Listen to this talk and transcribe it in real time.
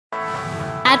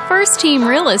At First Team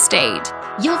Real Estate,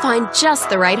 you'll find just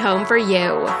the right home for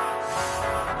you.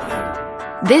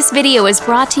 This video is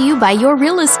brought to you by your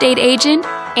real estate agent,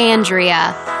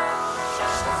 Andrea.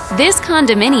 This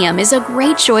condominium is a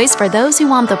great choice for those who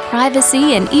want the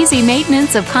privacy and easy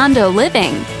maintenance of condo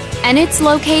living, and it's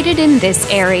located in this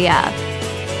area.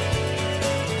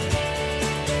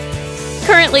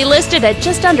 Currently listed at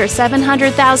just under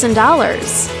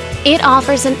 $700,000, it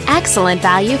offers an excellent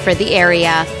value for the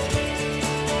area.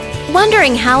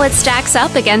 Wondering how it stacks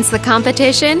up against the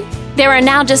competition? There are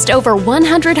now just over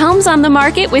 100 homes on the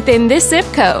market within this zip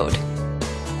code.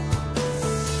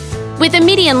 With a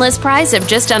median list price of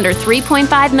just under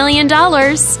 $3.5 million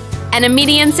and a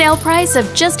median sale price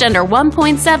of just under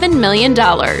 $1.7 million.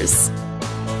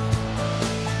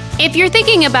 If you're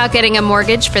thinking about getting a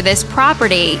mortgage for this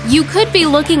property, you could be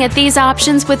looking at these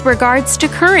options with regards to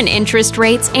current interest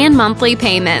rates and monthly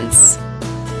payments.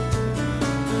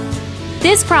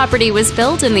 This property was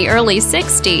built in the early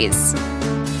 60s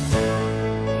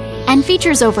and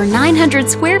features over 900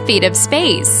 square feet of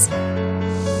space,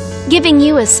 giving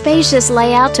you a spacious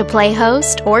layout to play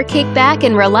host or kick back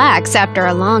and relax after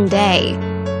a long day.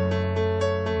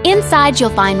 Inside, you'll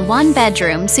find one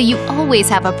bedroom, so you always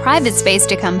have a private space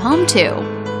to come home to,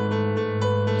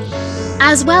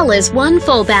 as well as one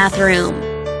full bathroom.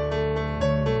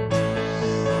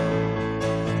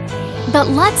 But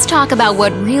let's talk about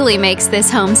what really makes this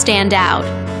home stand out.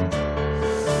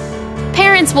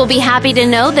 Parents will be happy to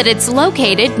know that it's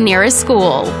located near a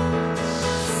school.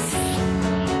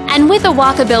 And with a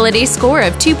walkability score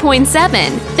of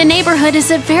 2.7, the neighborhood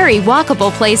is a very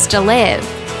walkable place to live.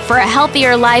 For a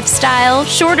healthier lifestyle,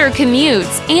 shorter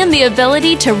commutes, and the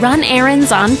ability to run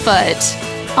errands on foot.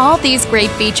 All these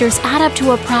great features add up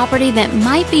to a property that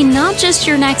might be not just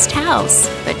your next house,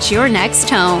 but your next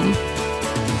home.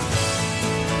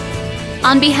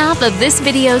 On behalf of this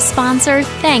video's sponsor,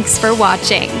 thanks for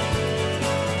watching.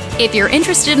 If you're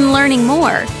interested in learning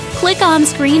more, click on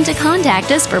screen to contact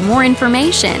us for more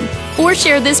information or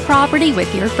share this property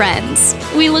with your friends.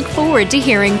 We look forward to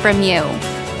hearing from you.